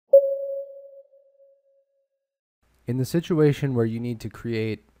In the situation where you need to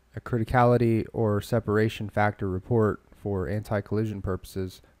create a criticality or separation factor report for anti-collision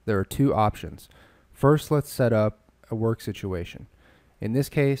purposes, there are two options. First, let's set up a work situation. In this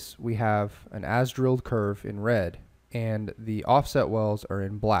case, we have an as-drilled curve in red and the offset wells are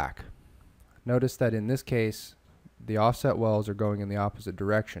in black. Notice that in this case, the offset wells are going in the opposite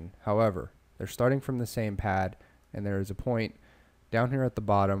direction. However, they're starting from the same pad and there is a point down here at the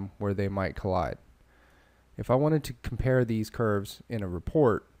bottom where they might collide. If I wanted to compare these curves in a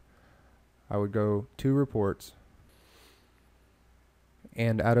report, I would go to reports,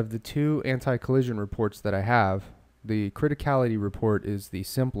 and out of the two anti-collision reports that I have, the criticality report is the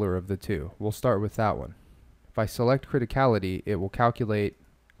simpler of the two. We'll start with that one. If I select criticality, it will calculate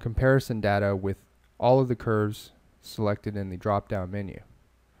comparison data with all of the curves selected in the drop-down menu.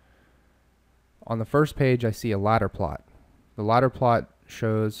 On the first page, I see a ladder plot. The ladder plot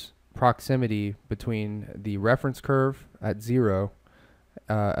shows proximity between the reference curve at 0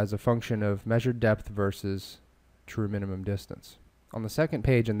 as a function of measured depth versus true minimum distance. On the second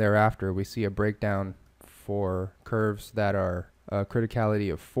page and thereafter, we see a breakdown for curves that are a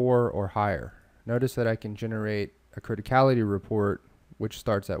criticality of 4 or higher. Notice that I can generate a criticality report which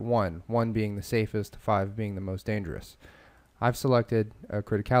starts at 1, 1 being the safest, 5 being the most dangerous. I've selected a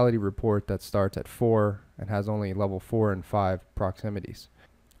criticality report that starts at 4 and has only level 4 and 5 proximities.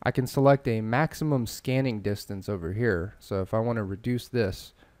 I can select a maximum scanning distance over here, so if I want to reduce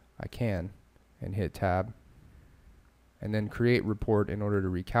this, I can, and hit tab, and then create report in order to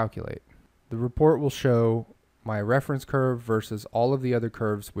recalculate. The report will show my reference curve versus all of the other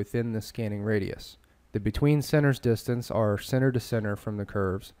curves within the scanning radius. The between centers distance are center to center from the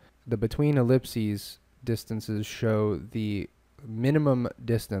curves. The between ellipses distances show the minimum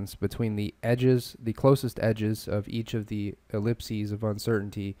distance between the edges, the closest edges of each of the ellipses of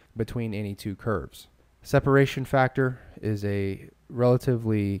uncertainty between any two curves. Separation factor is a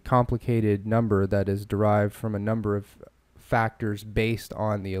relatively complicated number that is derived from a number of factors based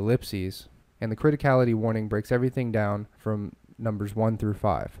on the ellipses, and the criticality warning breaks everything down from numbers 1 through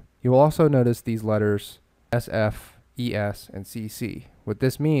 5. You will also notice these letters SF, ES, and CC. What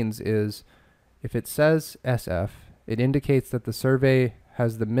this means is if it says SF, it indicates that the survey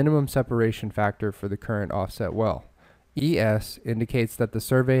has the minimum separation factor for the current offset well. ES indicates that the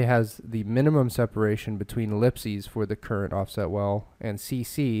survey has the minimum separation between ellipses for the current offset well, and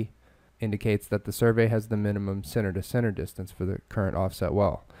CC indicates that the survey has the minimum center to center distance for the current offset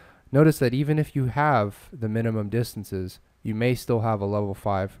well. Notice that even if you have the minimum distances, you may still have a level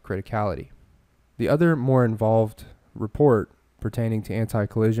 5 criticality. The other more involved report pertaining to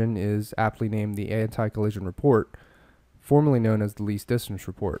anti-collision is aptly named the anti-collision report, formerly known as the least distance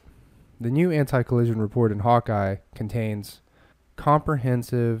report. The new anti-collision report in HawkEye contains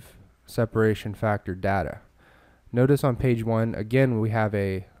comprehensive separation factor data. Notice on page 1, again, we have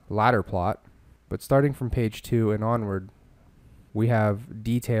a ladder plot, but starting from page 2 and onward, we have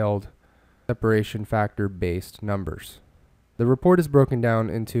detailed separation factor based numbers. The report is broken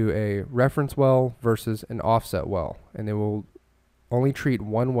down into a reference well versus an offset well, and it will only treat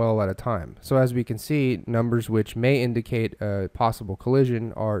one well at a time. So as we can see, numbers which may indicate a possible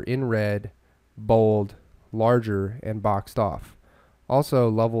collision are in red, bold, larger, and boxed off. Also,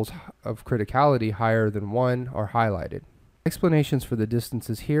 levels of criticality higher than 1 are highlighted. Explanations for the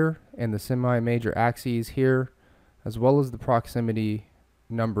distances here and the semi-major axes here, as well as the proximity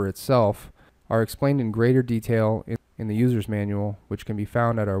number itself, are explained in greater detail in the user's manual, which can be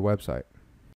found at our website.